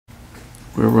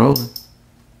We're rolling.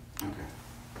 Okay.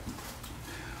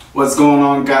 What's going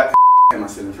on, guys? Am I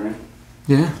sitting, friend?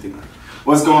 Yeah.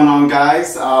 What's going on,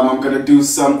 guys? I'm gonna do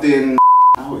something.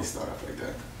 I always start off like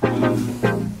that.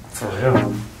 For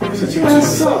real.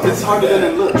 It's harder than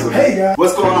it looks. Okay? Hey, guys.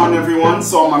 What's going on, everyone?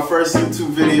 So on my first YouTube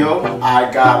video, I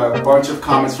got a bunch of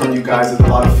comments from you guys with a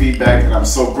lot of feedback, and I'm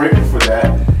so grateful for that.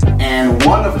 And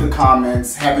one of the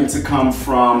comments happened to come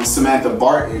from Samantha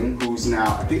Barton, who's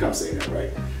now, I think I'm saying that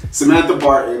right, Samantha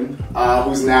Barton,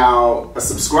 who's now a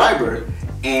subscriber,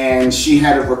 and she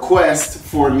had a request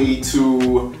for me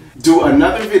to do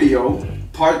another video,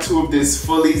 part 2 of this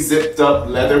fully zipped up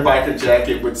leather biker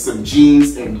jacket with some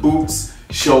jeans and boots,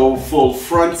 show full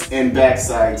fronts and back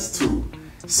sides too.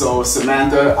 So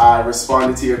Samantha, I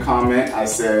responded to your comment. I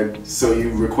said, so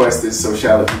you requested, so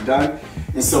shall it be done?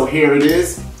 And so here it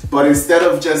is. But instead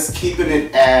of just keeping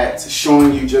it at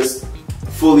showing you just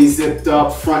fully zipped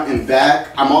up front and back,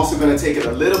 I'm also gonna take it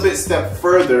a little bit step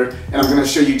further, and I'm gonna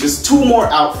show you just 2 more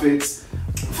outfits,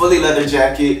 fully leather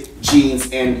jacket, jeans,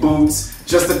 and boots.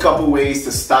 Just a couple ways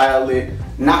to style it,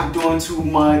 not doing too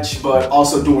much, but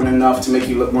also doing enough to make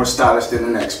you look more stylish than the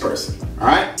next person. All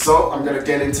right, so I'm gonna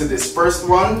get into this first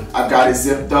one. I've got it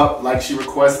zipped up like she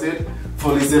requested,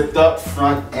 fully zipped up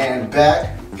front and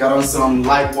back. Got on some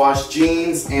light wash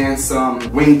jeans and some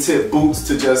wingtip boots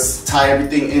to just tie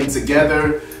everything in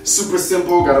together. Super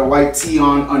simple, got a white tee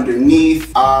on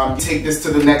underneath. Take this to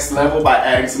the next level by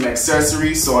adding some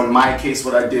accessories. So in my case,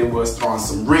 what I did was throw on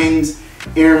some rings,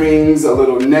 earrings, a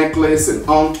little necklace, an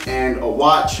unk, and a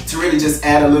watch to really just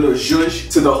add a little zhuzh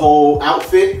to the whole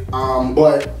outfit.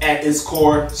 But at its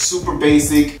core, super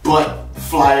basic, but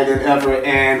flyer than ever.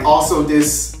 And also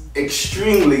this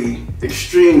extremely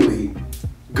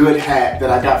good hat that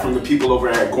I got from the people over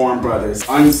at Gorham Brothers.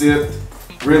 Unzipped,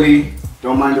 really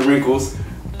don't mind the wrinkles.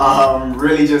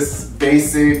 Really just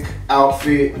basic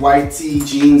outfit, white tee,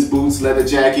 jeans, boots, leather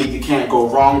jacket. You can't go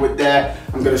wrong with that.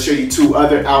 I'm gonna show you 2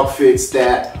 other outfits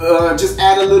that just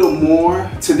add a little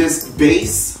more to this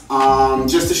base,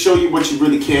 just to show you what you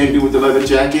really can do with the leather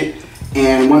jacket.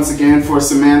 And once again, for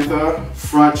Samantha,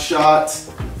 front shot,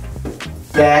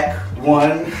 back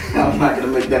one. I'm not gonna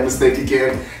make that mistake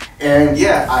again. And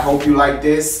yeah, I hope you like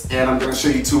this, and I'm gonna show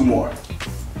you 2 more.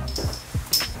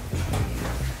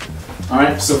 All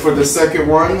right, so for the second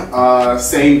one,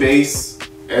 same base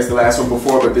as the last one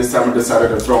before, but this time I decided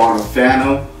to throw on a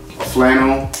flannel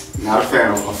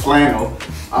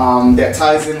that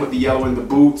ties in with the yellow in the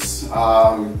boots.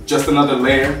 Just another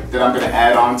layer that I'm gonna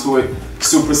add onto it.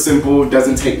 Super simple,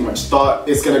 doesn't take much thought.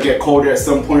 It's gonna get colder at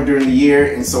some point during the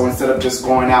year, and so instead of just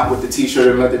going out with the t-shirt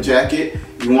and leather jacket,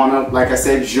 you wanna, like I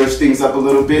said, zhuzh things up a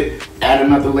little bit, add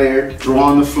another layer, throw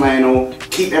on the flannel,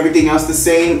 keep everything else the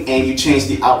same, and you change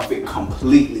the outfit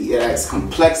completely. It adds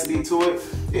complexity to it.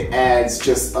 It adds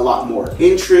just a lot more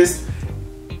interest.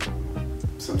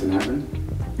 Something happened?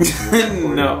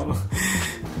 No.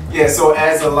 Yeah, so it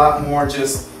adds a lot more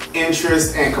just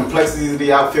interest and complexity to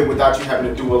the outfit without you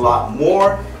having to do a lot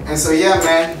more. And so yeah,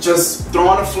 man, just throw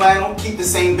on a flannel, keep the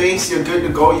same base, you're good to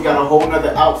go. You got a whole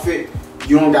nother outfit.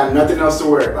 You don't got nothing else to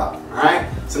worry about, all right?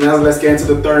 So now let's get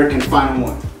into the third and final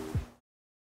one.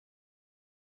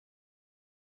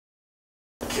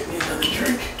 Give me another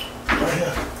drink. Right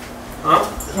here.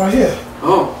 Huh? Right here.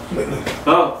 Oh. Look.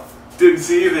 Oh. Didn't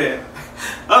see you there.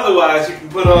 Otherwise, you can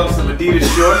put on some Adidas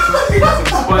shorts, some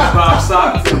SpongeBob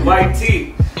socks, and white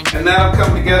tee. And that'll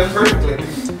come together perfectly.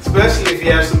 Especially if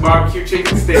you have some barbecue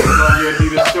chicken stains on your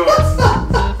Adidas shorts.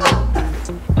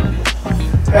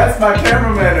 That's my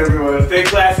cameraman, everyone. Stay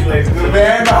classy, ladies and The gentlemen.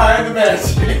 man behind the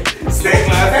magic. Stay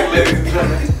classy, ladies and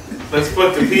gentlemen. Let's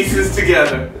put the pieces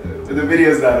together. The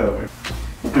video's not over.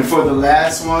 And for the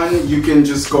last one, you can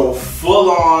just go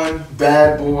full on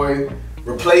bad boy.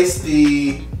 Replace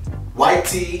the white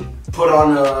tee, put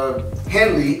on a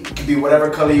Henley. It could be whatever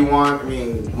color you want. I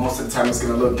mean, most of the time it's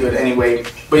gonna look good anyway.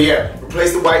 But yeah,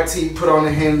 replace the white tee, put on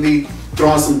a Henley, throw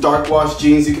on some dark wash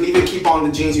jeans. You can even keep on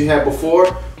the jeans you had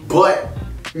before, but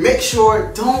make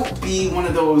sure, don't be one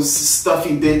of those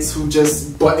stuffy bits who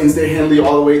just buttons their Henley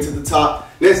all the way to the top.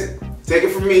 Listen, take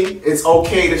it from me, it's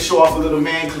okay to show off a little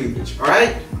man cleavage, all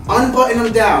right? Unbutton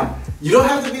them down. You don't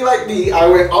have to be like me. I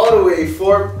went all the way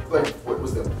 4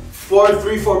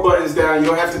 buttons down. You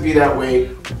don't have to be that way.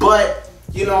 But,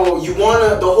 you know,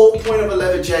 the whole point of a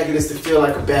leather jacket is to feel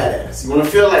like a badass. You wanna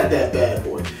feel like that bad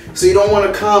boy. So you don't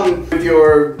wanna come with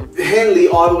your Henley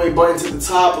all the way buttoned to the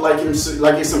top like you're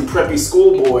some preppy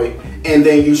schoolboy, and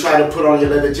then you try to put on your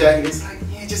leather jacket. It's like,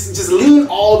 yeah, just lean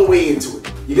all the way into it.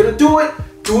 You're gonna do it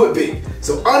big.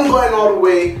 So unbutton all the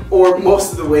way, or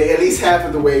most of the way, at least half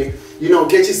of the way. You know,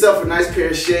 get yourself a nice pair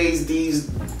of shades. These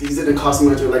didn't cost me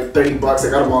much, like 30 bucks.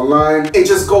 I got them online. And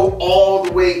just go all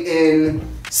the way in.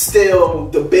 Still,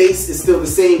 the base is still the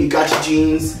same. You got your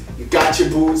jeans, you got your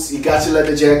boots, you got your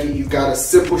leather jacket, you got a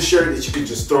simple shirt that you can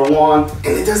just throw on.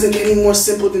 And it doesn't get any more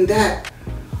simple than that.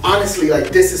 Honestly,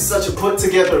 like, this is such a put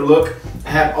together look. I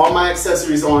have all my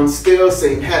accessories on still,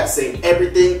 same hat, same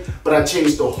everything, but I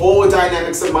changed the whole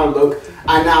dynamics of my look.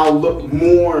 I now look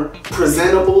more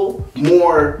presentable,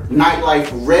 more nightlife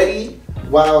ready,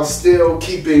 while still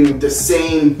keeping the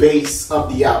same base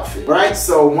of the outfit, right?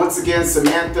 So once again,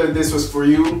 Samantha, this was for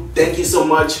you. Thank you so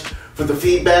much for the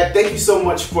feedback. Thank you so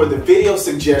much for the video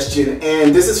suggestion.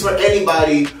 And this is for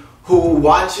anybody who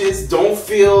watches. Don't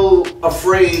feel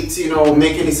afraid to, you know,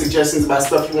 make any suggestions about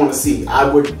stuff you want to see. I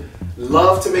would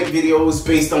love to make videos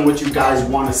based on what you guys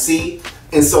want to see.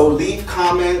 And so leave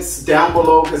comments down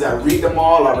below because I read them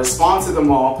all, I respond to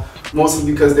them all, mostly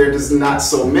because there is not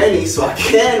so many, so I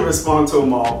can respond to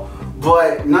them all.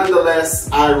 But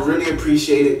nonetheless, I really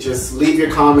appreciate it. Just leave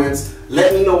your comments,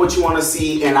 let me know what you want to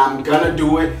see, and I'm gonna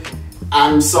do it.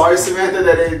 I'm sorry, Samantha,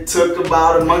 that it took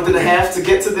about a month and a half to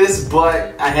get to this,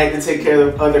 but I had to take care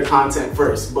of other content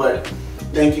first. But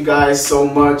thank you guys so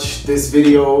much. This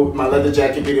video, my leather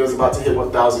jacket video, is about to hit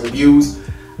 1,000 views.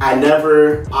 I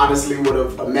never honestly would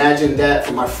have imagined that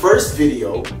for my first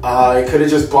video. It could have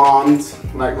just bombed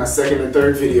like my second and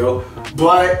third video,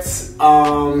 but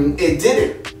it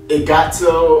didn't. It got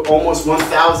to almost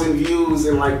 1,000 views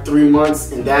in like 3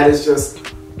 months, and that is just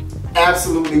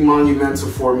absolutely monumental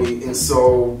for me. And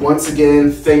so once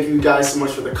again, thank you guys so much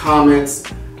for the comments.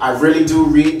 I really do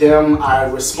read them. I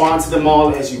respond to them all,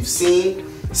 as you've seen.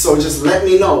 So just let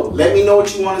me know. Let me know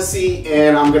what you want to see,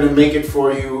 and I'm going to make it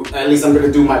for you. At least I'm going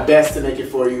to do my best to make it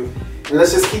for you. And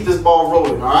let's just keep this ball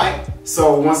rolling, all right?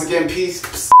 So once again,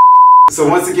 peeps. So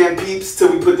once again, peeps,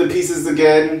 till we put the pieces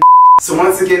again. So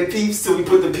once again, peeps, till we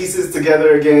put the pieces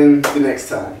together again the next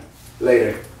time.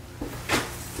 Later.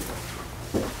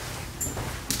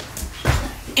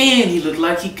 And he looked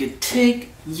like he could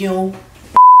take your...